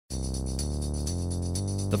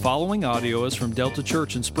The following audio is from Delta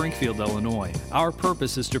Church in Springfield, Illinois. Our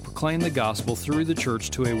purpose is to proclaim the gospel through the church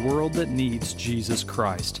to a world that needs Jesus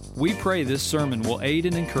Christ. We pray this sermon will aid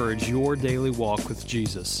and encourage your daily walk with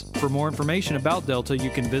Jesus. For more information about Delta, you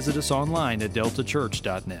can visit us online at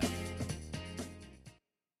deltachurch.net.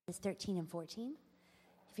 Is 13 and 14.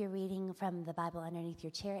 If you're reading from the Bible underneath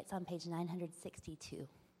your chair, it's on page 962. If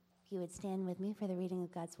you would stand with me for the reading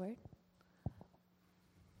of God's Word.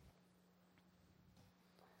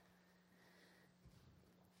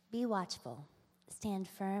 Be watchful, stand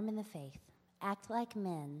firm in the faith, act like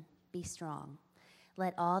men, be strong.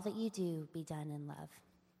 Let all that you do be done in love.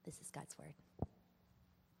 This is God's Word.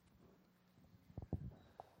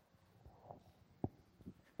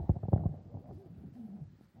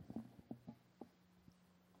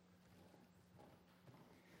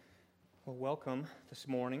 Well, welcome this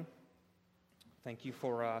morning. Thank you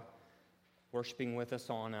for worshiping with us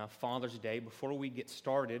on Father's Day. Before we get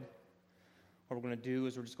started, what we're going to do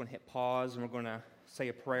is we're just going to hit pause and we're going to say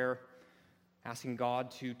a prayer, asking God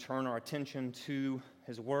to turn our attention to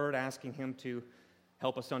His Word, asking Him to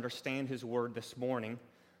help us understand His Word this morning.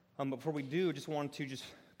 But before we do, I just wanted to just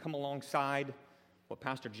come alongside what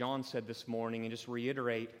Pastor John said this morning and just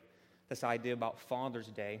reiterate this idea about Father's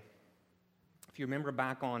Day. If you remember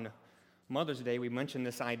back on Mother's Day, we mentioned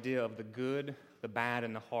this idea of the good, the bad,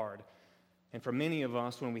 and the hard. And for many of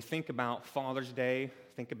us, when we think about Father's Day,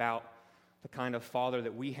 think about the kind of father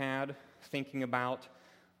that we had, thinking about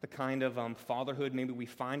the kind of fatherhood maybe we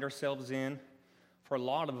find ourselves in. For a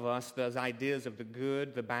lot of us, those ideas of the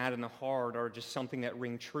good, the bad, and the hard are just something that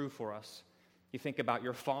ring true for us. You think about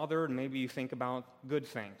your father, and maybe you think about good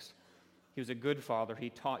things. He was a good father. He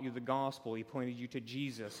taught you the gospel. He pointed you to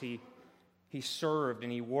Jesus. He served,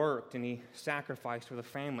 and he worked, and he sacrificed for the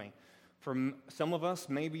family. For some of us,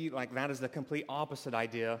 maybe like that is the complete opposite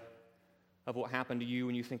idea of what happened to you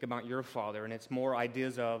when you think about your father, and it's more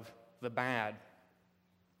ideas of the bad.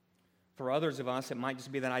 For others of us, it might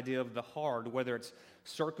just be that idea of the hard, whether it's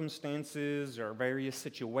circumstances or various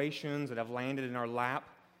situations that have landed in our lap.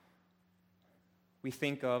 We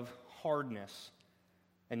think of hardness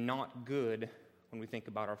and not good when we think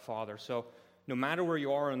about our father. So no matter where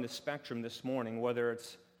you are on the spectrum this morning, whether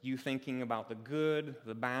it's you thinking about the good,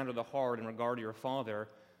 the bad, or the hard in regard to your father,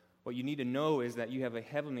 what you need to know is that you have a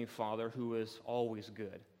heavenly Father who is always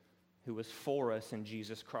good, who is for us in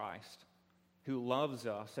Jesus Christ, who loves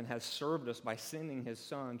us and has served us by sending His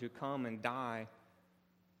Son to come and die,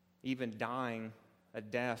 even dying a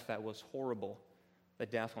death that was horrible, the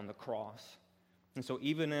death on the cross. And so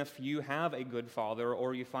even if you have a good father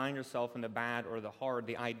or you find yourself in the bad or the hard,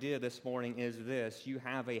 the idea this morning is this: you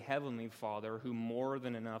have a heavenly Father who more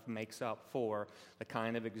than enough makes up for the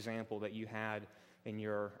kind of example that you had in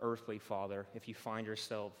your earthly father if you find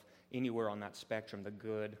yourself anywhere on that spectrum, the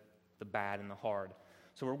good, the bad, and the hard.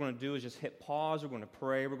 So what we're going to do is just hit pause, we're going to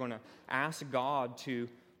pray, we're going to ask God to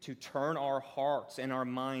turn our hearts and our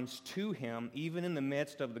minds to Him, even in the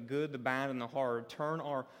midst of the good, the bad, and the hard. Turn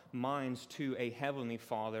our minds to a heavenly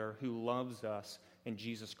Father who loves us in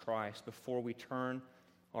Jesus Christ before we turn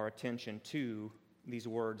our attention to these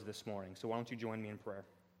words this morning. So why don't you join me in prayer?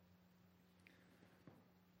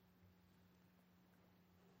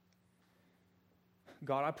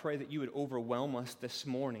 God, I pray that you would overwhelm us this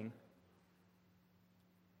morning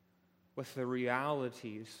with the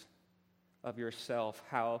realities of yourself,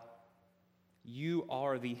 how you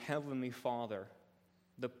are the Heavenly Father,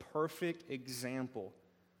 the perfect example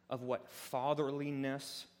of what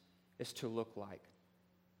fatherliness is to look like.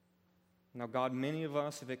 Now, God, many of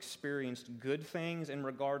us have experienced good things in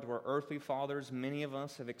regard to our earthly fathers. Many of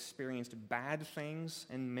us have experienced bad things,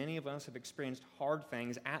 and many of us have experienced hard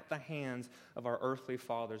things at the hands of our earthly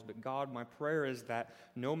fathers. But God, my prayer is that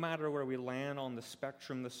no matter where we land on the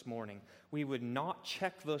spectrum this morning, we would not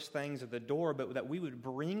check those things at the door, but that we would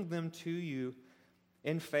bring them to you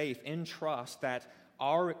in faith, in trust, that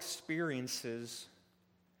our experiences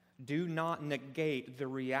do not negate the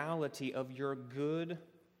reality of your good,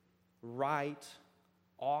 right,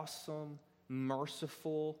 awesome,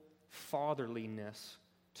 merciful fatherliness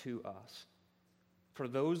to us. For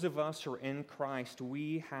those of us who are in Christ,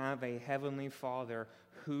 we have a heavenly Father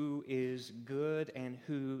who is good and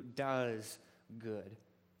who does good.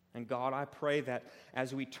 And God, I pray that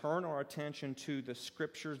as we turn our attention to the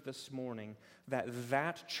Scriptures this morning,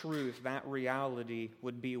 that truth, that reality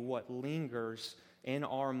would be what lingers in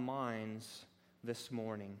our minds this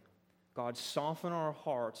morning. God, soften our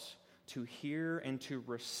hearts to hear and to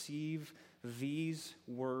receive these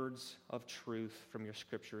words of truth from your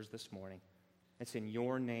Scriptures this morning. It's in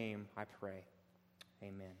your name I pray.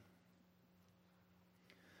 Amen.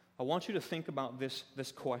 I want you to think about this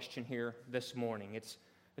question here this morning. It's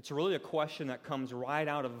really a question that comes right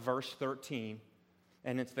out of verse 13,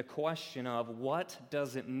 and it's the question of, what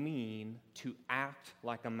does it mean to act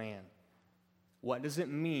like a man? What does it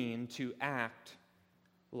mean to act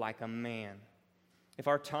like a man? If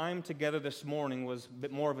our time together this morning was a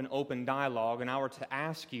bit more of an open dialogue, and I were to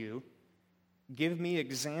ask you, give me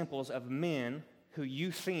examples of men who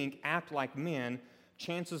you think act like men,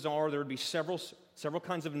 chances are there would be several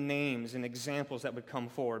kinds of names and examples that would come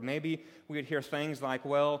forward. Maybe we would hear things like,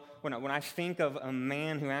 well, when I think of a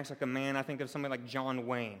man who acts like a man, I think of somebody like John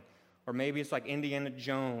Wayne. Or maybe it's like Indiana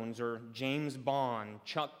Jones or James Bond,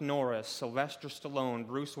 Chuck Norris, Sylvester Stallone,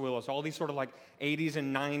 Bruce Willis, all these sort of like 80s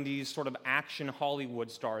and 90s sort of action Hollywood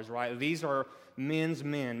stars, right? These are men's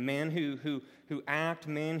men who act,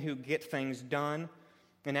 men who get things done.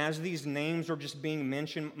 And as these names are just being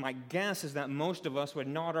mentioned, my guess is that most of us would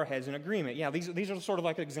nod our heads in agreement. Yeah, these are sort of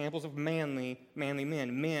like examples of manly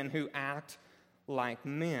men who act like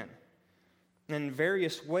men. In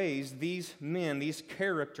various ways, these men, these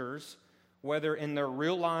characters, whether in their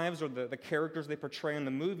real lives or the characters they portray on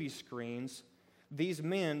the movie screens, these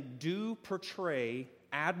men do portray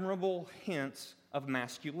admirable hints of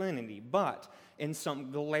masculinity. But in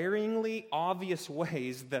some glaringly obvious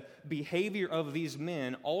ways, the behavior of these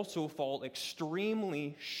men also fall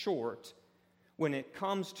extremely short when it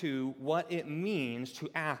comes to what it means to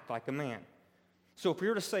act like a man. So if we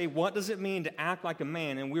were to say, what does it mean to act like a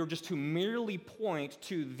man, and we were just to merely point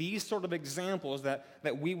to these sort of examples that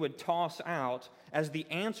we would toss out as the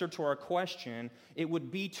answer to our question, it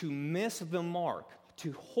would be to miss the mark,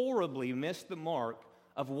 to horribly miss the mark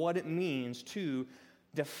of what it means to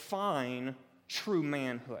define true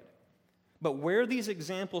manhood. But where these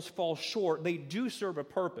examples fall short, they do serve a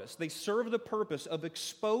purpose. They serve the purpose of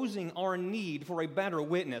exposing our need for a better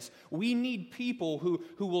witness. We need people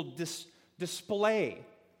who will display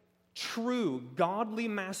true godly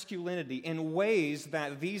masculinity in ways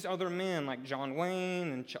that these other men like John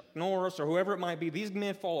Wayne and Chuck Norris or whoever it might be, these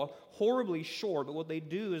men fall horribly short, but what they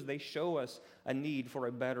do is they show us a need for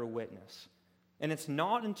a better witness. And it's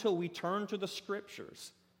not until we turn to the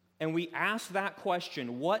Scriptures and we ask that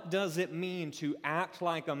question, what does it mean to act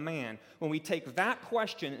like a man? When we take that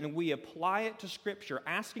question and we apply it to Scripture,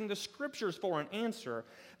 asking the Scriptures for an answer,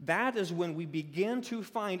 that is when we begin to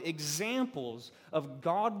find examples of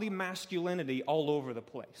godly masculinity all over the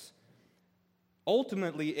place.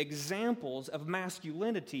 Ultimately, examples of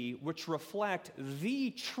masculinity which reflect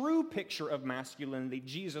the true picture of masculinity,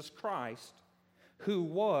 Jesus Christ, who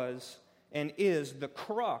was and is the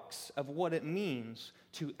crux of what it means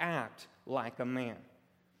to act like a man.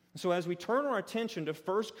 So as we turn our attention to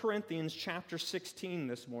 1 Corinthians chapter 16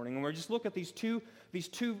 this morning, and we're just look at these two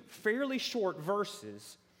fairly short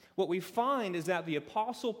verses, what we find is that the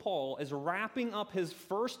Apostle Paul is wrapping up his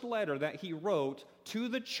first letter that he wrote to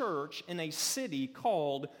the church in a city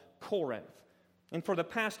called Corinth. And for the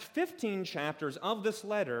past 15 chapters of this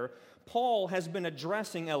letter, Paul has been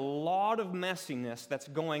addressing a lot of messiness that's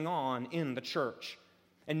going on in the church.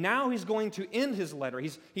 And now he's going to end his letter.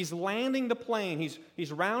 He's landing the plane.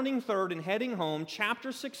 He's rounding third and heading home.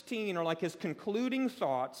 Chapter 16 are like his concluding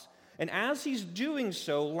thoughts. And as he's doing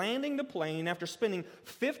so, landing the plane, after spending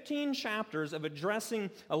 15 chapters of addressing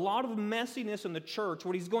a lot of messiness in the church,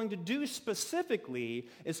 what he's going to do specifically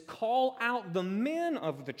is call out the men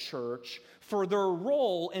of the church for their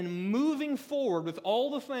role in moving forward with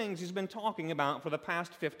all the things he's been talking about for the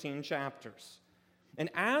past 15 chapters. And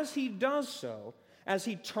as he does so, as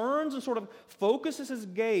he turns and sort of focuses his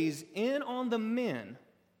gaze in on the men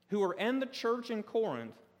who are in the church in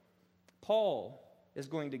Corinth, Paul is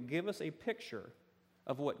going to give us a picture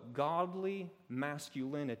of what godly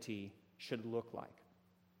masculinity should look like.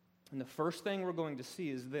 And the first thing we're going to see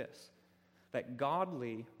is this, that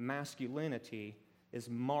godly masculinity is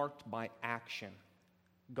marked by action.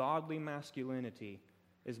 Godly masculinity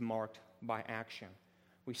is marked by action.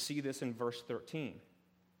 We see this in verse 13.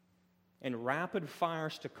 In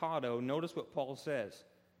rapid-fire staccato, notice what Paul says.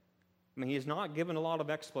 I mean, he's not given a lot of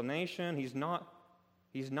explanation. He's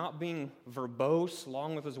not being verbose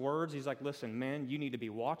along with his words. He's like, listen, men, you need to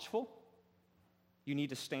be watchful. You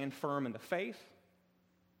need to stand firm in the faith.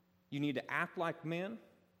 You need to act like men.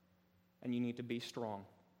 And you need to be strong.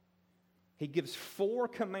 He gives 4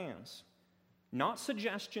 commands, not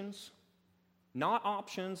suggestions, not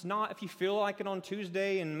options, not if you feel like it on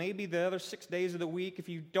Tuesday and maybe the other 6 days of the week, if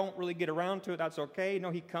you don't really get around to it, that's okay. No,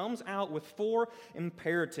 he comes out with 4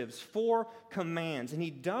 imperatives, 4 commands, and he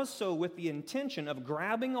does so with the intention of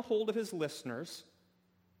grabbing a hold of his listeners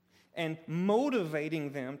and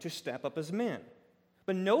motivating them to step up as men.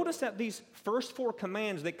 But notice that these first 4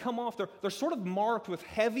 commands, they come off, they're sort of marked with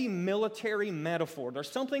heavy military metaphor. There's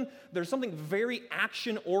something very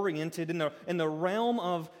action-oriented in the realm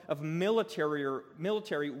of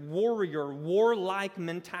military warrior, warlike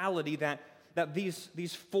mentality that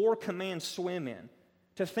these 4 commands swim in.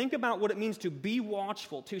 To think about what it means to be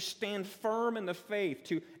watchful, to stand firm in the faith,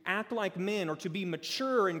 to act like men, or to be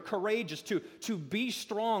mature and courageous, to be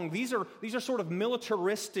strong. These are sort of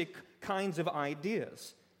militaristic kinds of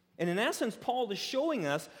ideas. And in essence, Paul is showing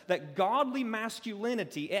us that godly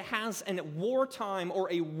masculinity, it has a wartime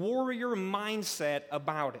or a warrior mindset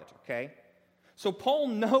about it, okay? So Paul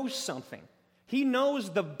knows something. He knows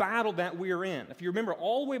the battle that we're in. If you remember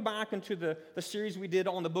all the way back into the series we did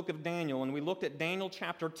on the book of Daniel, and we looked at Daniel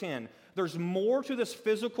chapter 10, there's more to this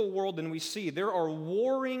physical world than we see. There are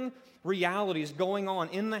warring realities going on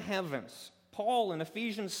in the heavens. Paul in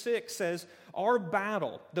Ephesians 6 says, our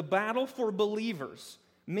battle, the battle for believers,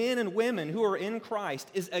 men and women who are in Christ,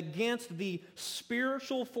 is against the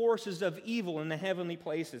spiritual forces of evil in the heavenly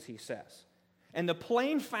places, he says. And the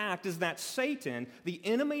plain fact is that Satan, the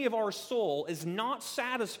enemy of our soul, is not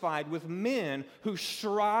satisfied with men who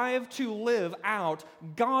strive to live out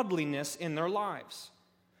godliness in their lives.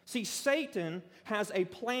 See, Satan has a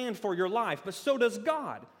plan for your life, but so does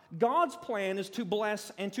God. God's plan is to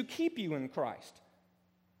bless and to keep you in Christ.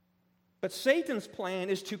 But Satan's plan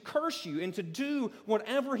is to curse you and to do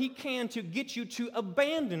whatever he can to get you to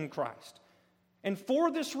abandon Christ. And for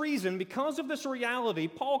this reason, because of this reality,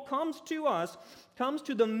 Paul comes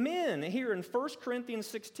to the men here in 1 Corinthians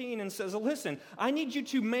 16 and says, listen, I need you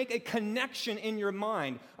to make a connection in your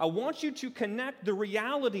mind. I want you to connect the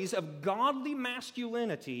realities of godly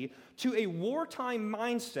masculinity to a wartime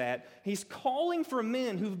mindset. He's calling for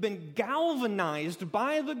men who've been galvanized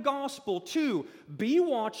by the gospel to be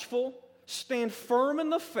watchful, stand firm in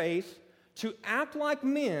the faith, to act like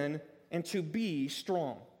men, and to be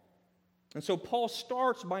strong. And so Paul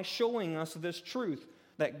starts by showing us this truth,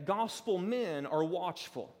 that gospel men are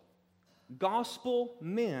watchful. Gospel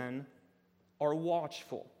men are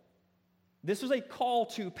watchful. This is a call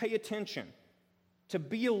to pay attention, to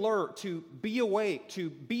be alert, to be awake, to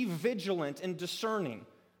be vigilant and discerning,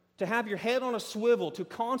 to have your head on a swivel, to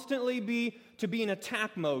constantly be in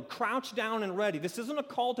attack mode, crouch down and ready. This isn't a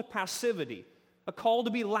call to passivity, a call to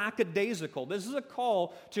be lackadaisical. This is a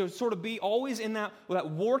call to sort of be always in that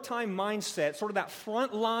wartime mindset, sort of that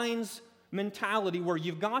front lines mentality where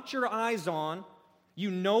you've got your eyes on, you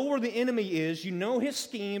know where the enemy is, you know his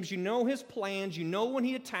schemes, you know his plans, you know when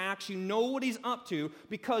he attacks, you know what he's up to,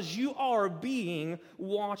 because you are being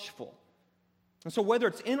watchful. And so whether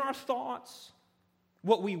it's in our thoughts,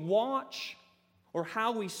 what we watch, or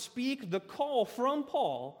how we speak, the call from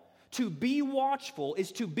Paul to be watchful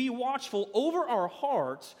is to be watchful over our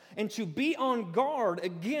hearts and to be on guard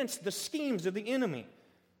against the schemes of the enemy.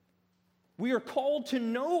 We are called to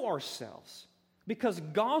know ourselves because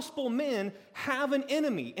gospel men have an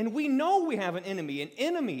enemy, and we know we have an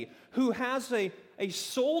enemy who has a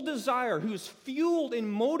soul desire, who's fueled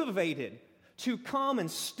and motivated to come and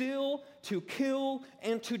steal, to kill,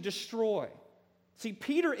 and to destroy. See,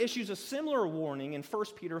 Peter issues a similar warning in 1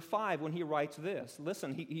 Peter 5 when he writes this.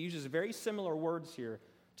 Listen, he uses very similar words here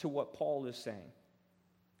to what Paul is saying.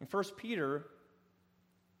 In 1 Peter,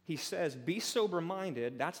 he says, be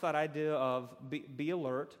sober-minded. That's that idea of be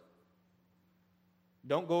alert.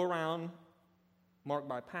 Don't go around marked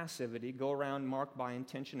by passivity. Go around marked by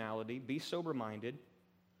intentionality. Be sober-minded.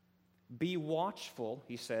 Be watchful,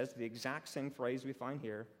 he says, the exact same phrase we find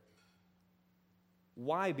here.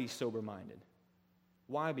 Why be sober-minded?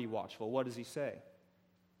 Why be watchful? What does he say?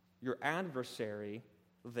 Your adversary,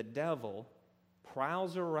 the devil,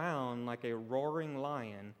 prowls around like a roaring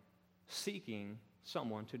lion, seeking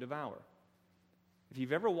someone to devour. If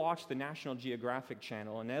you've ever watched the National Geographic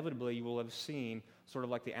Channel, inevitably you will have seen sort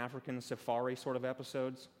of like the African safari sort of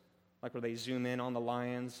episodes, like where they zoom in on the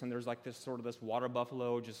lions, and there's like this water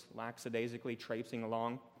buffalo just lackadaisically traipsing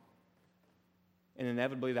along. And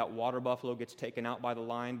inevitably that water buffalo gets taken out by the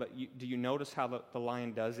lion, but do you notice how the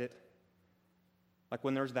lion does it? Like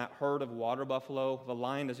when there's that herd of water buffalo, the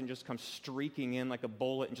lion doesn't just come streaking in like a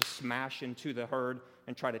bullet and just smash into the herd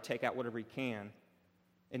and try to take out whatever he can.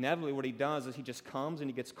 Inevitably what he does is he just comes and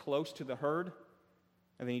he gets close to the herd,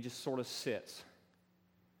 and then he just sort of sits.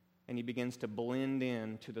 And he begins to blend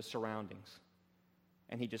in to the surroundings.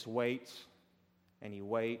 And he just waits, and he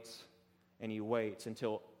waits, and he waits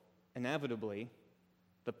until inevitably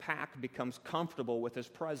the pack becomes comfortable with his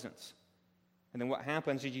presence. And then what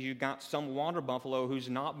happens is you got some water buffalo who's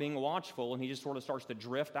not being watchful, and he just sort of starts to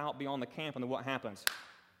drift out beyond the camp, and then what happens?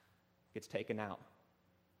 Gets taken out.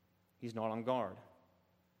 He's not on guard.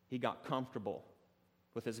 he got comfortable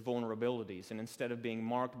with his vulnerabilities. And instead of being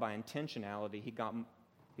marked by intentionality, he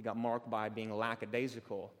got marked by being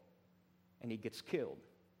lackadaisical, and he gets killed.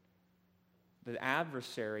 The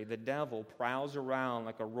adversary, the devil, prowls around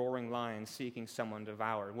like a roaring lion seeking someone to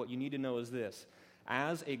devour. What you need to know is this.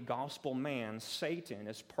 As a gospel man, Satan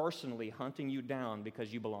is personally hunting you down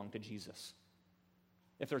because you belong to Jesus.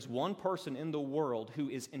 If there's one person in the world who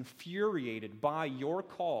is infuriated by your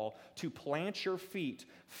call to plant your feet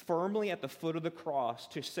firmly at the foot of the cross,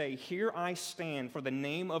 to say, here I stand for the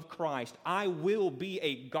name of Christ, I will be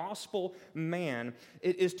a gospel man,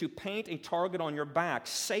 it is to paint a target on your back.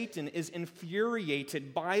 Satan is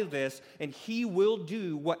infuriated by this, and he will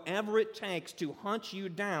do whatever it takes to hunt you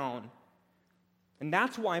down. And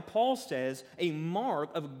that's why Paul says a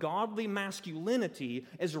mark of godly masculinity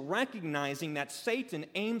is recognizing that Satan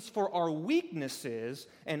aims for our weaknesses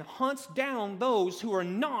and hunts down those who are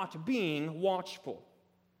not being watchful.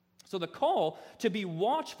 So the call to be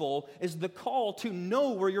watchful is the call to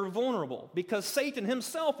know where you're vulnerable, because Satan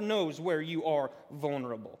himself knows where you are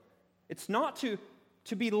vulnerable. It's not to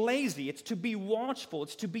be lazy, it's to be watchful,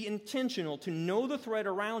 it's to be intentional, to know the threat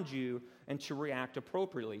around you and to react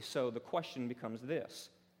appropriately. So the question becomes this: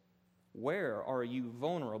 where are you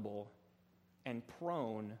vulnerable and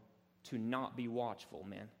prone to not be watchful,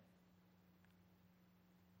 men?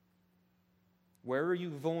 Where are you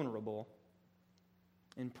vulnerable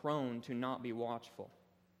and prone to not be watchful?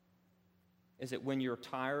 Is it when you're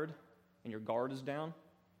tired and your guard is down?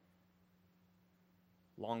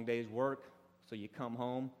 Long day's work, so you come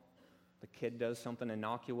home, the kid does something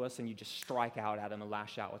innocuous, and you just strike out at him and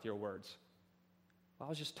lash out with your words. Well, I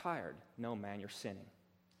was just tired. No, man, you're sinning.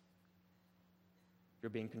 You're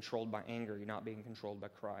being controlled by anger. You're not being controlled by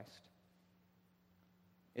Christ.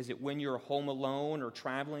 Is it when you're home alone or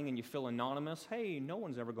traveling and you feel anonymous? Hey, no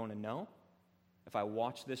one's ever going to know. If I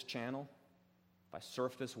watch this channel, if I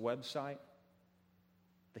surf this website,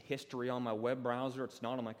 the history on my web browser, it's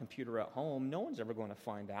not on my computer at home, no one's ever going to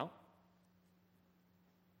find out.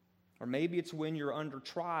 Or maybe it's when you're under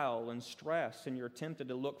trial and stress and you're tempted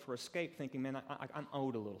to look for escape, thinking, man, I'm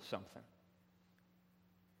owed a little something.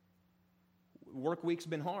 Work week's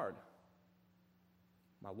been hard.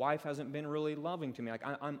 My wife hasn't been really loving to me.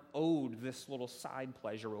 I'm owed this little side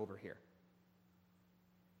pleasure over here.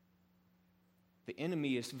 The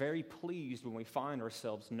enemy is very pleased when we find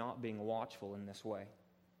ourselves not being watchful in this way.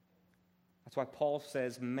 That's why Paul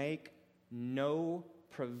says, make no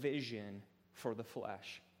provision for the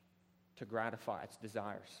flesh to gratify its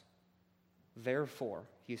desires. Therefore,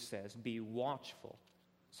 he says, be watchful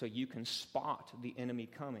so you can spot the enemy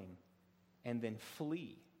coming and then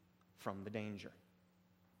flee from the danger.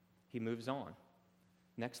 He moves on.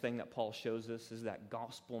 Next thing that Paul shows us is that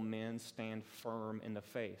gospel men stand firm in the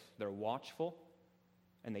faith. They're watchful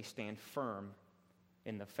and they stand firm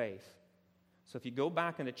in the faith. So if you go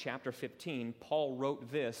back into chapter 15, Paul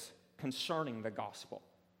wrote this concerning the gospel.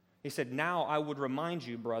 He said, now I would remind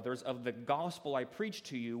you, brothers, of the gospel I preached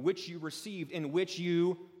to you, which you received, in which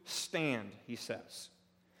you stand, he says.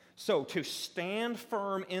 So to stand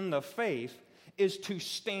firm in the faith is to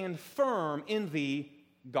stand firm in the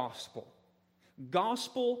gospel.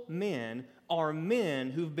 Gospel men are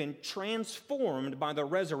men who've been transformed by the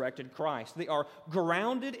resurrected Christ. They are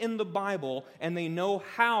grounded in the Bible, and they know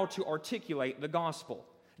how to articulate the gospel.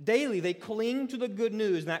 Daily, they cling to the good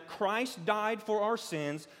news that Christ died for our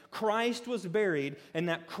sins, Christ was buried, and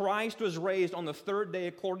that Christ was raised on the third day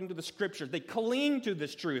according to the Scriptures. They cling to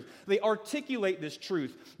this truth. They articulate this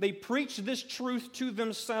truth. They preach this truth to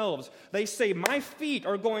themselves. They say, my feet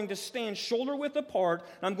are going to stand shoulder width apart.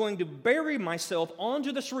 I'm going to bury myself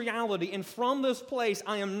onto this reality, and from this place,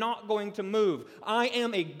 I am not going to move. I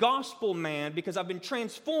am a gospel man because I've been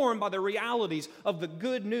transformed by the realities of the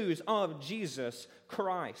good news of Jesus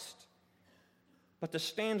Christ. But to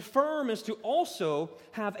stand firm is to also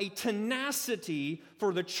have a tenacity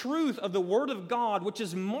for the truth of the Word of God, which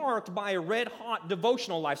is marked by a red-hot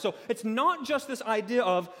devotional life. So it's not just this idea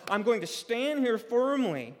of, I'm going to stand here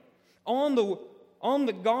firmly on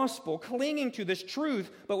the gospel, clinging to this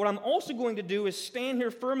truth, but what I'm also going to do is stand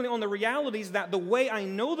here firmly on the realities that the way I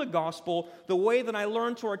know the gospel, the way that I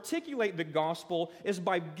learn to articulate the gospel, is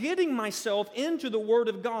by getting myself into the Word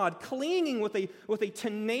of God, clinging with a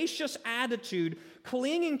tenacious attitude,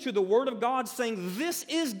 clinging to the Word of God, saying, this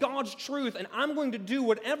is God's truth, and I'm going to do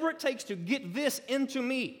whatever it takes to get this into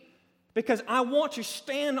me, because I want to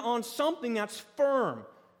stand on something that's firm.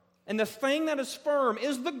 And the thing that is firm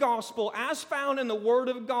is the gospel as found in the Word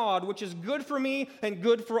of God, which is good for me and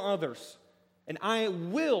good for others. And I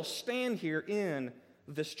will stand here in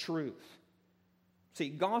this truth. See,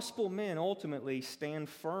 gospel men ultimately stand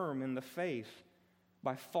firm in the faith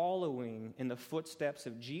by following in the footsteps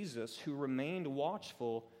of Jesus, who remained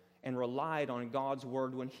watchful and relied on God's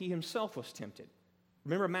word when he himself was tempted.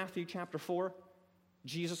 Remember Matthew chapter 4?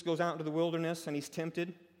 Jesus goes out into the wilderness and he's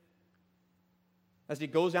tempted. As he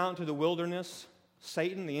goes out into the wilderness,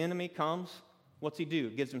 Satan, the enemy, comes. What's he do?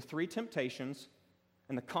 Gives him 3 temptations.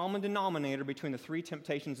 And the common denominator between the 3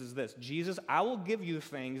 temptations is this: Jesus, I will give you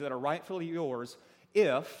things that are rightfully yours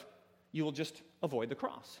if you will just avoid the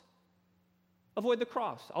cross. Avoid the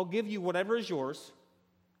cross. I'll give you whatever is yours.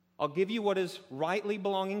 I'll give you what is rightly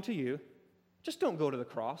belonging to you. Just don't go to the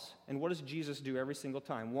cross. And what does Jesus do every single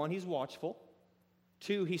time? 1, he's watchful.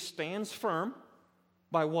 2, he stands firm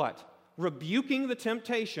by what? Rebuking the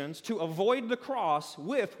temptations to avoid the cross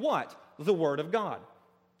with what? The Word of God.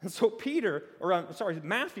 And so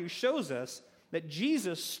Matthew shows us that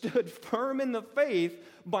Jesus stood firm in the faith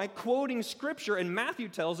by quoting Scripture, and Matthew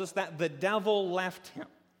tells us that the devil left him.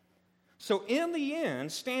 So in the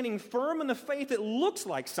end, standing firm in the faith, it looks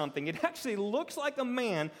like something. It actually looks like a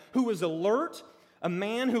man who is alert, a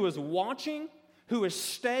man who is watching, who is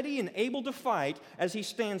steady and able to fight as he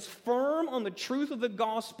stands firm on the truth of the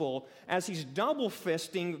gospel, as he's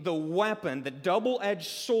double-fisting the weapon, the double-edged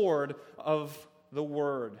sword of the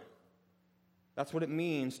Word. That's what it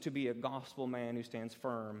means to be a gospel man who stands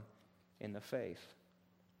firm in the faith.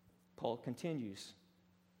 Paul continues.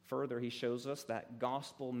 Further, he shows us that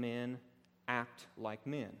gospel men act like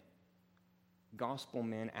men. Gospel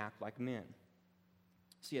men act like men.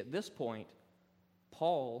 See, at this point,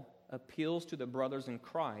 Paul appeals to the brothers in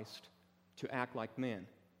Christ to act like men.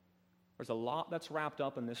 There's a lot that's wrapped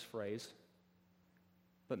up in this phrase,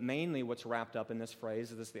 but mainly what's wrapped up in this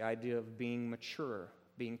phrase is the idea of being mature,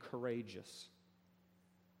 being courageous.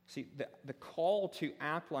 See, the call to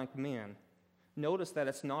act like men, notice that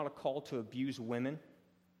it's not a call to abuse women.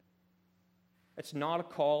 It's not a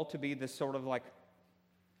call to be this sort of like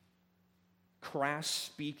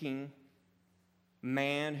crass-speaking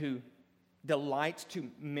man who delights to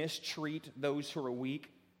mistreat those who are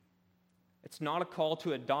weak. It's not a call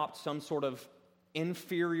to adopt some sort of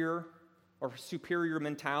inferior or superior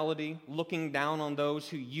mentality, looking down on those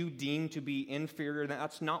who you deem to be inferior.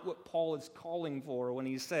 That's not what Paul is calling for when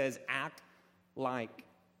he says, act like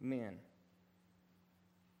men.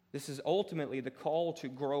 This is ultimately the call to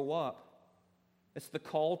grow up. It's the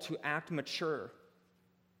call to act mature.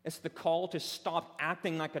 It's the call to stop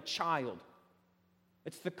acting like a child.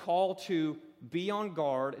 It's the call to be on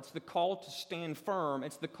guard. It's the call to stand firm.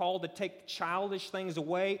 It's the call to take childish things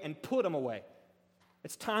away and put them away.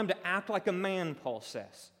 It's time to act like a man, Paul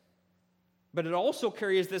says. But it also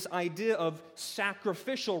carries this idea of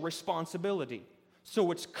sacrificial responsibility. So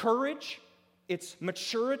it's courage, it's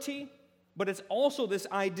maturity, but it's also this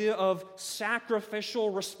idea of sacrificial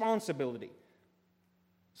responsibility.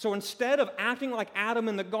 So instead of acting like Adam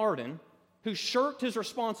in the garden, who shirked his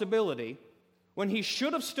responsibility, when he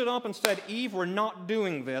should have stood up and said, Eve, we're not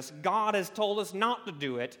doing this. God has told us not to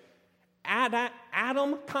do it.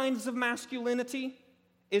 Adam kinds of masculinity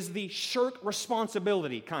is the shirk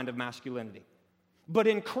responsibility kind of masculinity. But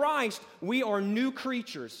in Christ, we are new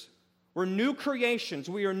creatures. We're new creations.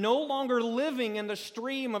 We are no longer living in the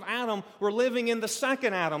stream of Adam. We're living in the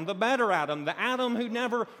second Adam, the better Adam, the Adam who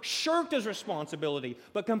never shirked his responsibility,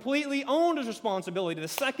 but completely owned his responsibility, the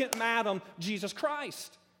second Adam, Jesus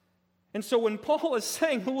Christ. And so when Paul is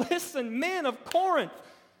saying, listen, men of Corinth,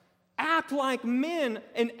 act like men,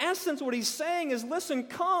 in essence what he's saying is, listen,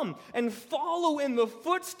 come and follow in the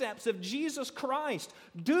footsteps of Jesus Christ.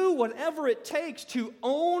 Do whatever it takes to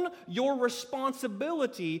own your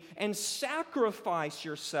responsibility and sacrifice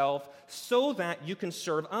yourself so that you can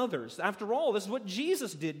serve others. After all, this is what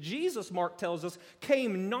Jesus did. Jesus, Mark tells us,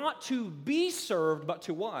 came not to be served, but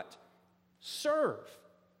to what? Serve.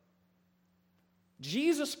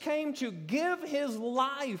 Jesus came to give his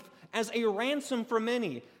life as a ransom for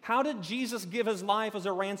many. How did Jesus give his life as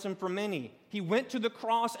a ransom for many? He went to the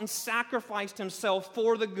cross and sacrificed himself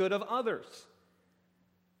for the good of others.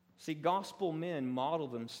 See, gospel men model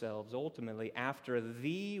themselves ultimately after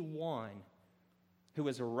the one who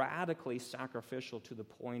is radically sacrificial to the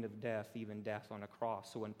point of death, even death on a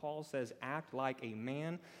cross. So when Paul says act like a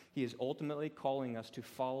man, he is ultimately calling us to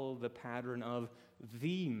follow the pattern of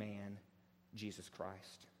the man, Jesus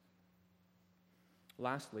Christ.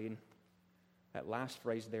 Lastly, that last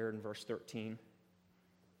phrase there in verse 13,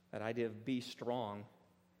 that idea of be strong,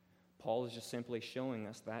 Paul is just simply showing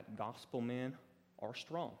us that gospel men are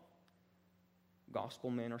strong. Gospel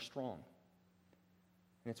men are strong.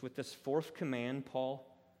 And it's with this fourth command, Paul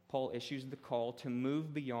issues the call to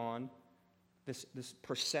move beyond this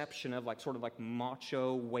perception of sort of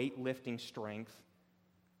macho weightlifting strength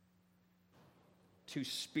to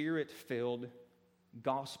spirit-filled,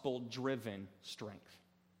 gospel-driven strength.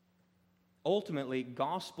 Ultimately,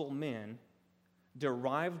 gospel men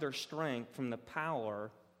derive their strength from the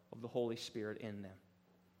power of the Holy Spirit in them.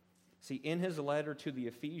 See, in his letter to the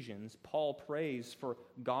Ephesians, Paul prays for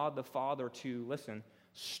God the Father to, listen,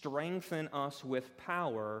 strengthen us with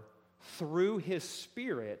power through his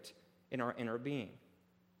Spirit in our inner being.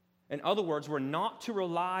 In other words, we're not to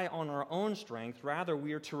rely on our own strength. Rather,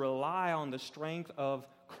 we are to rely on the strength of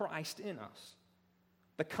Christ in us.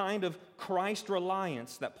 The kind of Christ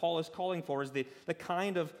reliance that Paul is calling for is the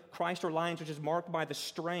kind of Christ reliance which is marked by the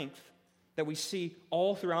strength that we see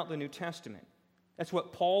all throughout the New Testament. That's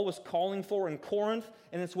what Paul was calling for in Corinth,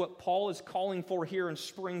 and it's what Paul is calling for here in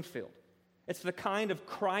Springfield. It's the kind of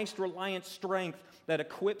Christ-reliant strength that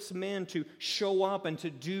equips men to show up and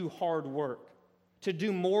to do hard work, to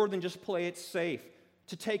do more than just play it safe,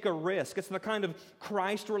 to take a risk. It's the kind of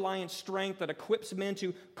Christ-reliant strength that equips men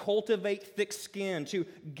to cultivate thick skin, to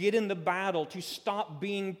get in the battle, to stop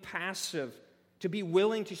being passive, to be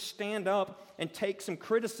willing to stand up and take some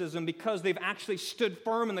criticism because they've actually stood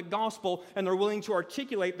firm in the gospel and they're willing to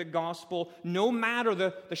articulate the gospel no matter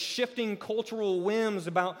the shifting cultural whims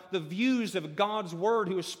about the views of God's word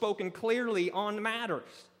who has spoken clearly on matters.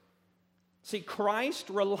 See,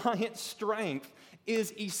 Christ-reliant strength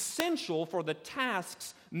is essential for the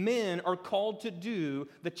tasks men are called to do,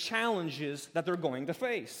 the challenges that they're going to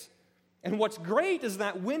face. And what's great is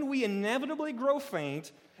that when we inevitably grow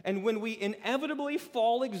faint, and when we inevitably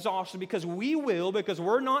fall exhausted, because we will, because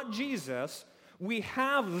we're not Jesus, we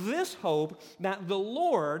have this hope that the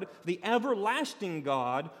Lord, the everlasting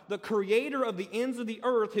God, the creator of the ends of the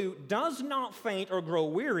earth, who does not faint or grow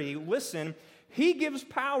weary, listen, he gives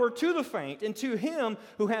power to the faint, and to him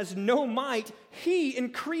who has no might, he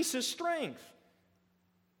increases strength.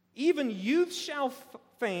 Even youth shall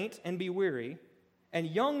faint and be weary, and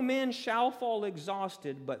young men shall fall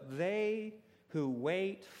exhausted, but they who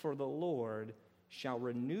wait for the Lord shall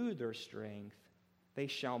renew their strength. They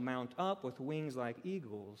shall mount up with wings like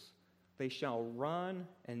eagles. They shall run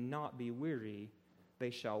and not be weary. They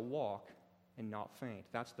shall walk and not faint.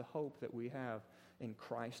 That's the hope that we have in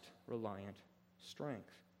Christ-reliant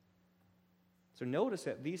strength. So notice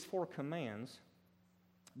that these 4 commands,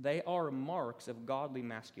 they are marks of godly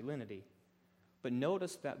masculinity. But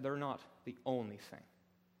notice that they're not the only thing.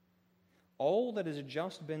 All that has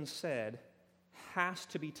just been said has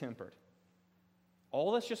to be tempered.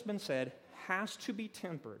 All that's just been said has to be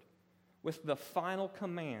tempered with the final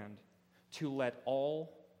command to let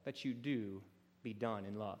all that you do be done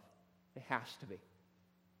in love. It has to be.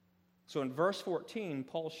 So in verse 14,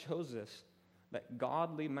 Paul shows us that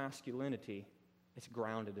godly masculinity is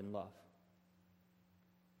grounded in love.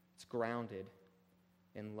 It's grounded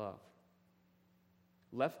in love.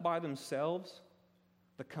 Left by themselves,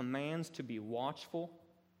 the commands to be watchful,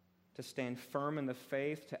 to stand firm in the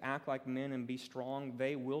faith, to act like men and be strong,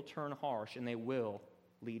 they will turn harsh and they will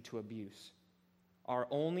lead to abuse. Our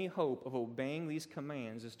only hope of obeying these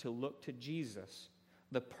commands is to look to Jesus,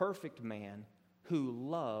 the perfect man who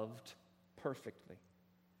loved perfectly.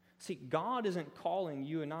 See, God isn't calling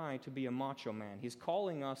you and I to be a macho man. He's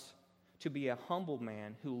calling us to be a humble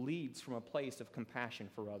man who leads from a place of compassion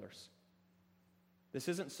for others. This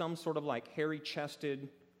isn't some sort of hairy-chested,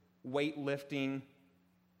 weightlifting,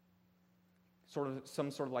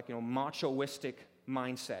 some sort of machoistic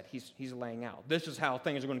mindset he's laying out. This is how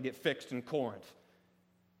things are going to get fixed in Corinth.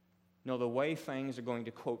 No, the way things are going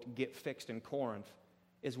to, quote, get fixed in Corinth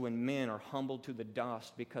is when men are humbled to the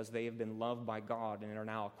dust because they have been loved by God and are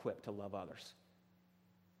now equipped to love others.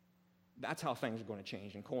 That's how things are going to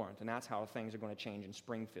change in Corinth, and that's how things are going to change in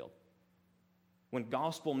Springfield. When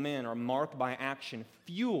gospel men are marked by action,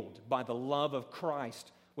 fueled by the love of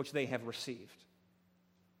Christ which they have received.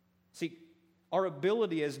 See, our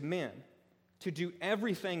ability as men to do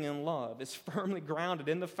everything in love is firmly grounded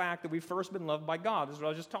in the fact that we've first been loved by God. This is what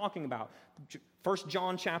I was just talking about. 1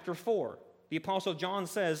 John chapter 4. The Apostle John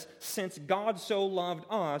says, since God so loved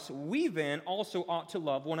us, we then also ought to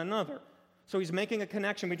love one another. So he's making a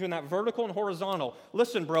connection between that vertical and horizontal.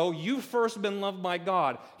 Listen, bro, you've first been loved by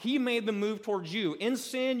God. He made the move towards you. In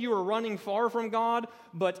sin, you were running far from God,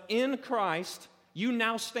 but in Christ, you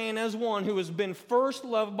now stand as one who has been first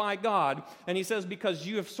loved by God. And he says, because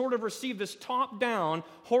you have sort of received this top-down,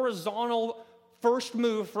 horizontal first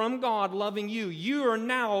move from God loving you, you are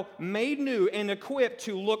now made new and equipped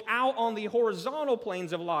to look out on the horizontal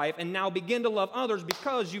planes of life and now begin to love others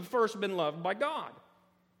because you've first been loved by God.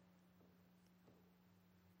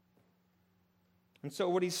 And so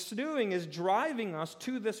what he's doing is driving us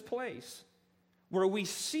to this place where we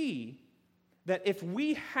see that if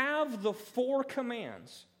we have the 4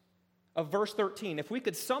 commands of verse 13, if we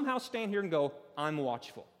could somehow stand here and go, I'm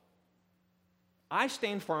watchful. I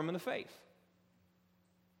stand firm in the faith.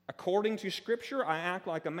 According to Scripture, I act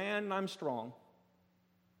like a man and I'm strong.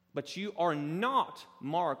 But you are not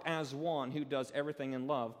marked as one who does everything in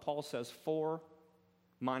love. Paul says 4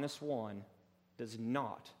 minus 1 does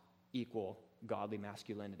not equal godly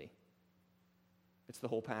masculinity. It's the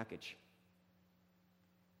whole package.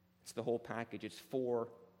 It's the whole package. It's 4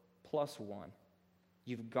 plus 1.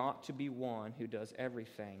 You've got to be one who does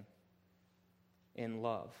everything in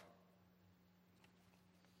love.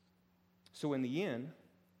 So in the end,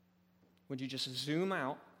 when you just zoom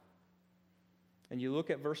out and you look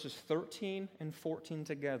at verses 13 and 14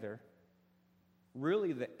 together,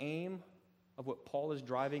 really the aim of what Paul is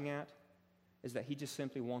driving at is that he just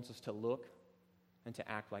simply wants us to look and to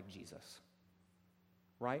act like Jesus.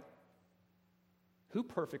 Right? Who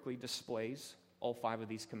perfectly displays all 5 of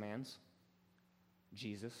these commands?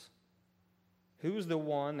 Jesus. Who's the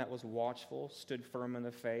one that was watchful, stood firm in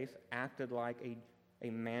the faith, acted like a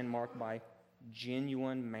man marked by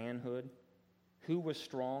genuine manhood? Who was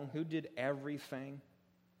strong? Who did everything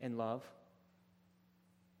in love?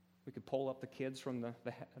 We could pull up the kids from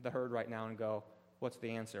the herd right now and go, what's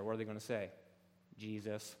the answer? What are they going to say?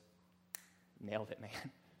 Jesus. Nailed it,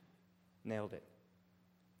 man. Nailed it.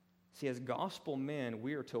 See, as gospel men,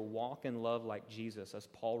 we are to walk in love like Jesus, as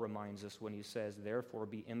Paul reminds us when he says, therefore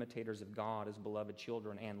be imitators of God as beloved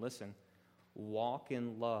children. And listen, walk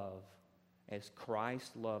in love as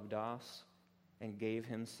Christ loved us and gave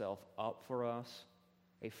himself up for us,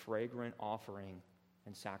 a fragrant offering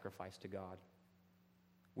and sacrifice to God.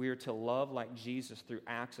 We are to love like Jesus through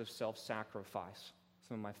acts of self-sacrifice.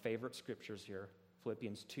 Some of my favorite scriptures here,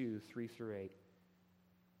 Philippians 2, 3 through 8.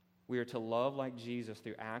 We are to love like Jesus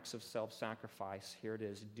through acts of self-sacrifice. Here it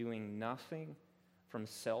is, doing nothing from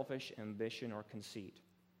selfish ambition or conceit,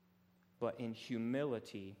 but in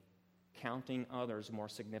humility, counting others more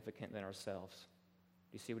significant than ourselves.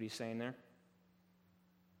 Do you see what he's saying there?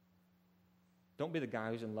 Don't be the guy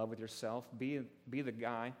who's in love with yourself. Be the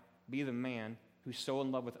guy, be the man who's so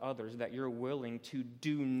in love with others that you're willing to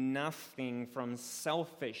do nothing from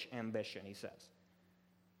selfish ambition, he says.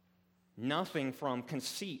 Nothing from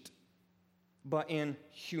conceit, but in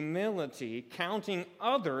humility, counting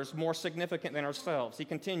others more significant than ourselves. He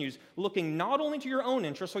continues, looking not only to your own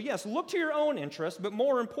interest, so yes, look to your own interest, but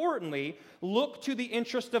more importantly, look to the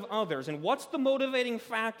interest of others. And what's the motivating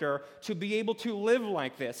factor to be able to live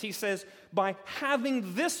like this? He says, by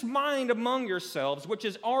having this mind among yourselves, which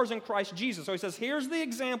is ours in Christ Jesus. So he says, here's the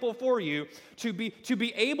example for you to be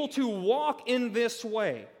able to walk in this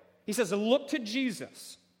way. He says, look to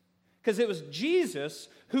Jesus. Because it was Jesus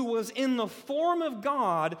who was in the form of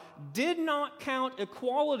God, did not count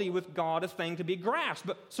equality with God a thing to be grasped.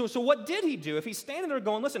 But so what did he do? If he's standing there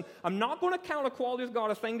going, listen, I'm not going to count equality with God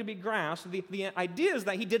a thing to be grasped, the idea is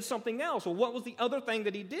that he did something else. Well, what was the other thing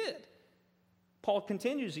that he did? Paul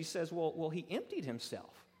continues, he says, well, he emptied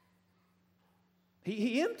himself.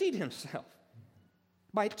 He emptied himself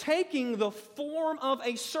by taking the form of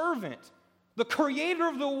a servant. The creator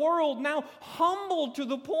of the world, now humbled to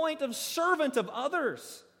the point of servant of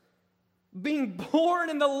others, being born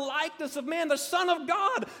in the likeness of man, the Son of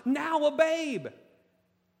God, now a babe.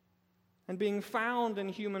 And being found in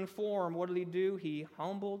human form, what did he do? He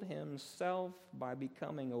humbled himself by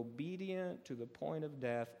becoming obedient to the point of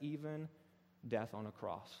death, even death on a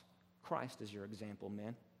cross. Christ is your example,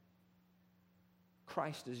 men.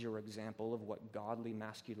 Christ is your example of what godly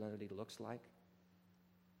masculinity looks like.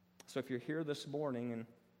 So if you're here this morning, and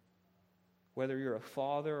whether you're a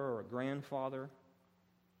father or a grandfather,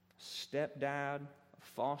 stepdad, a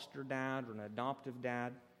foster dad, or an adoptive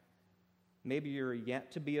dad, maybe you're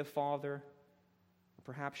yet to be a father, or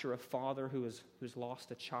perhaps you're a father who's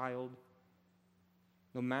lost a child.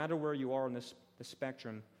 No matter where you are on the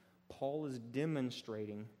spectrum, Paul is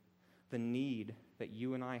demonstrating the need that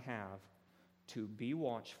you and I have to be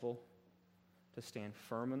watchful, to stand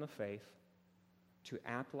firm in the faith, to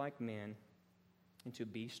act like men, and to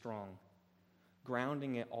be strong,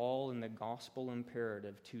 grounding it all in the gospel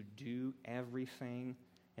imperative to do everything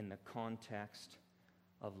in the context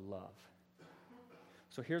of love.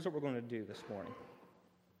 So here's what we're going to do this morning.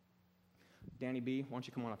 Danny B., why don't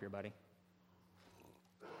you come on up here, buddy?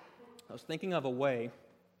 I was thinking of a way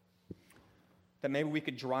that maybe we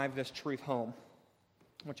could drive this truth home.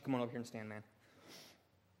 Why don't you come on over here and stand, man?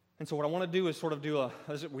 And so what I want to do is sort of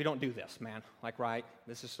we don't do this, man. Like, right,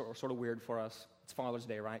 this is sort of weird for us. It's Father's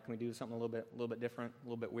Day, right? Can we do something a little bit different, a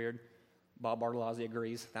little bit weird? Bob Bartolozzi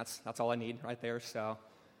agrees. That's all I need right there. So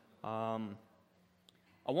I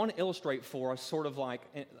want to illustrate for us sort of like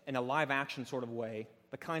in a live action sort of way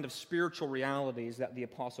the kind of spiritual realities that the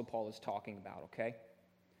Apostle Paul is talking about, okay?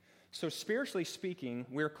 So spiritually speaking,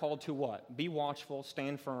 we're called to what? Be watchful,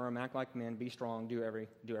 stand firm, act like men, be strong, do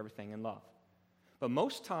everything in love. But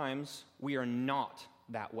most times we are not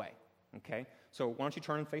that way, okay? So why don't you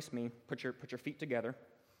turn and face me, put your feet together,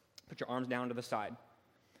 put your arms down to the side.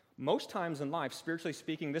 Most times in life, spiritually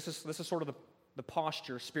speaking, this is sort of the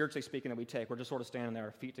posture, spiritually speaking, that we take. We're just sort of standing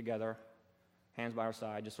there, feet together, hands by our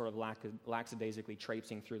side, just sort of lackadaisically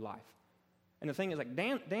traipsing through life. And the thing is, like,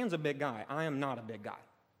 Dan's a big guy. I am not a big guy.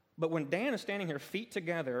 But when Dan is standing here, feet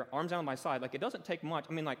together, arms down by side, like, it doesn't take much.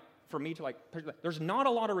 I mean, like, for me to, like, there's not a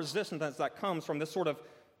lot of resistance that comes from this sort of,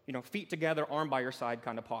 feet together, arm by your side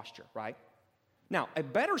kind of posture, right? Now, a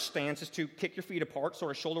better stance is to kick your feet apart,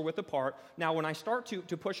 sort of shoulder width apart. Now, when I start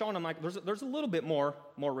to push on, I'm like, there's a little bit more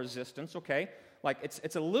resistance, okay? Like,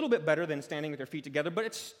 it's a little bit better than standing with your feet together, but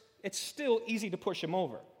it's still easy to push him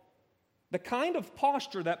over. The kind of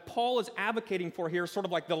posture that Paul is advocating for here is sort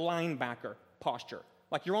of like the linebacker posture.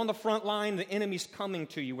 Like you're on the front line, the enemy's coming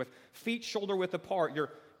to you with feet shoulder width apart.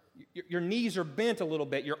 Your knees are bent a little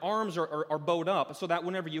bit. Your arms are bowed up so that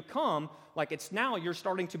whenever you come, like it's now you're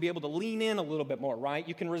starting to be able to lean in a little bit more, right?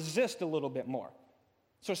 You can resist a little bit more.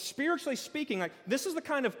 So spiritually speaking, like this is the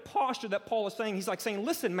kind of posture that Paul is saying. He's like saying,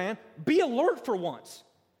 listen, man, be alert for once.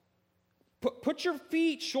 Put your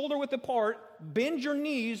feet shoulder width apart, bend your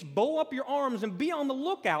knees, bow up your arms, and be on the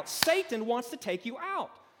lookout. Satan wants to take you out.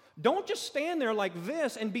 Don't just stand there like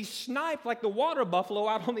this and be sniped like the water buffalo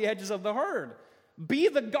out on the edges of the herd. Be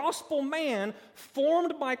the gospel man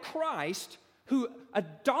formed by Christ who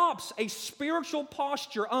adopts a spiritual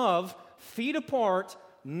posture of feet apart,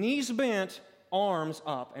 knees bent, arms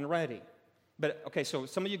up and ready. But, okay, so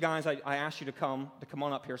some of you guys, I asked you to come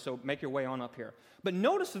on up here, so make your way on up here. But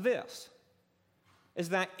notice this, is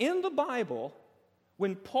that in the Bible,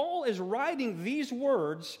 when Paul is writing these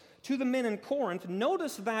words to the men in Corinth,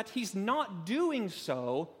 notice that he's not doing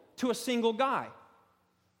so to a single guy.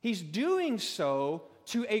 He's doing so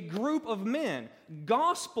to a group of men.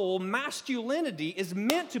 Gospel masculinity is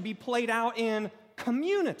meant to be played out in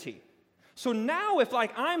community. So now if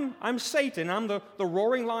like I'm Satan, I'm the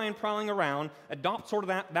roaring lion prowling around, adopt sort of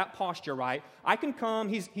that posture, right? I can come,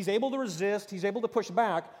 he's able to resist, he's able to push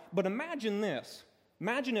back, but imagine this.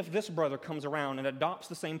 Imagine if this brother comes around and adopts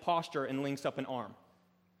the same posture and links up an arm.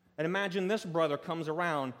 And imagine this brother comes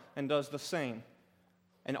around and does the same.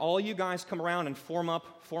 And all you guys come around and form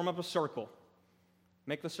up a circle.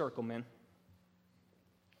 Make the circle, men.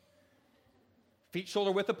 Feet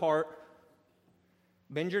shoulder width apart.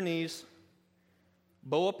 Bend your knees.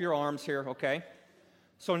 Bow up your arms here, okay?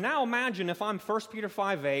 So now imagine if I'm 1 Peter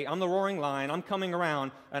 5:8, I'm the roaring lion, I'm coming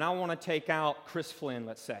around, and I want to take out Chris Flynn,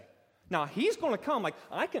 let's say. Now, he's going to come, like,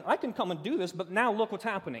 I can come and do this, but now look what's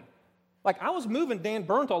happening. Like, I was moving Dan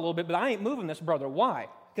Bernthal a little bit, but I ain't moving this brother. Why?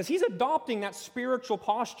 Because he's adopting that spiritual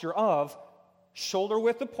posture of shoulder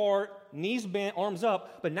width apart, knees bent, arms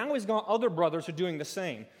up, but now he's got other brothers who are doing the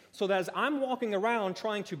same. So that as I'm walking around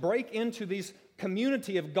trying to break into these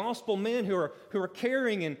community of gospel men who are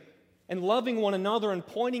caring and loving one another and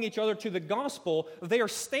pointing each other to the gospel, they are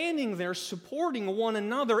standing there supporting one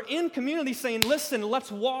another in community saying, listen,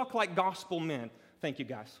 let's walk like gospel men. Thank you,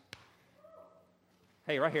 guys.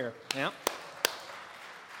 Hey, right here. Yeah.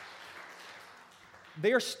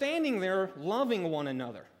 They are standing there loving one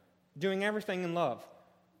another, doing everything in love.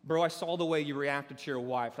 Bro, I saw the way you reacted to your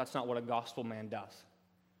wife. That's not what a gospel man does.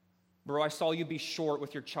 Bro, I saw you be short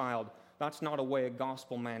with your child. That's not a way a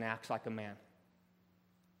gospel man acts like a man.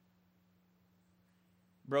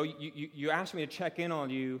 Bro, you asked me to check in on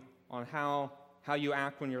you on how you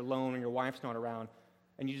act when you're alone and your wife's not around,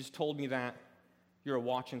 and you just told me that you're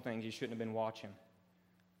watching things you shouldn't have been watching.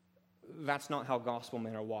 That's not how gospel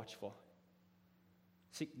men are watchful.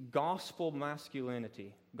 See, gospel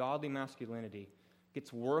masculinity, godly masculinity,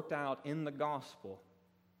 gets worked out in the gospel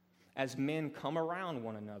as men come around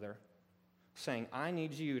one another saying, I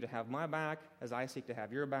need you to have my back as I seek to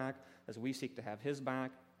have your back, as we seek to have his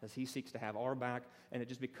back, as he seeks to have our back, and it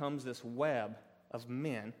just becomes this web of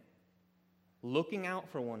men looking out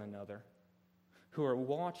for one another who are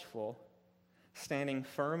watchful, standing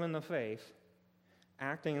firm in the faith,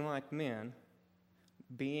 acting like men,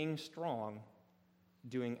 being strong,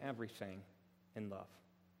 doing everything in love.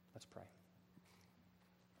 Let's pray.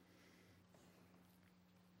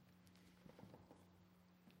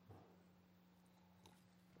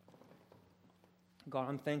 God,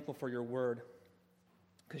 I'm thankful for your word,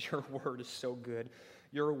 because your word is so good.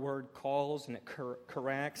 Your word calls and it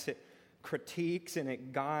corrects, it critiques and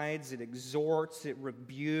it guides, it exhorts, it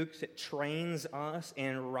rebukes, it trains us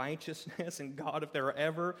in righteousness. And God, if there are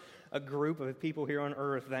ever a group of people here on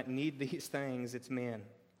earth that need these things, it's men.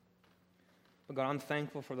 But God, I'm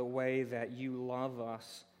thankful for the way that you love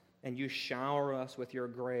us and you shower us with your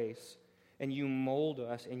grace and you mold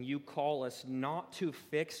us and you call us not to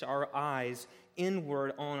fix our eyes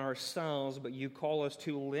inward on ourselves, but you call us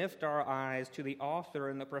to lift our eyes to the author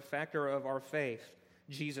and the perfecter of our faith,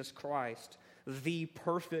 Jesus Christ, the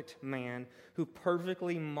perfect man who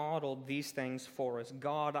perfectly modeled these things for us.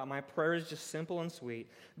 God, my prayer is just simple and sweet.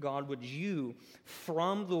 God, would you,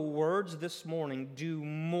 from the words this morning, do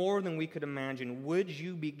more than we could imagine? Would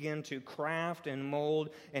you begin to craft and mold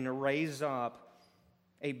and raise up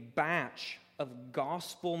a batch of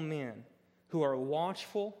gospel men who are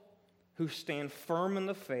watchful, who stand firm in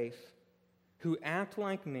the faith, who act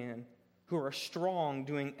like men, who are strong,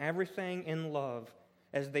 doing everything in love,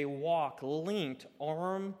 as they walk linked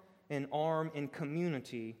arm in arm in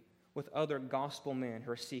community with other gospel men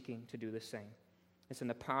who are seeking to do the same. It's in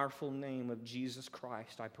the powerful name of Jesus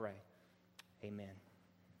Christ I pray. Amen.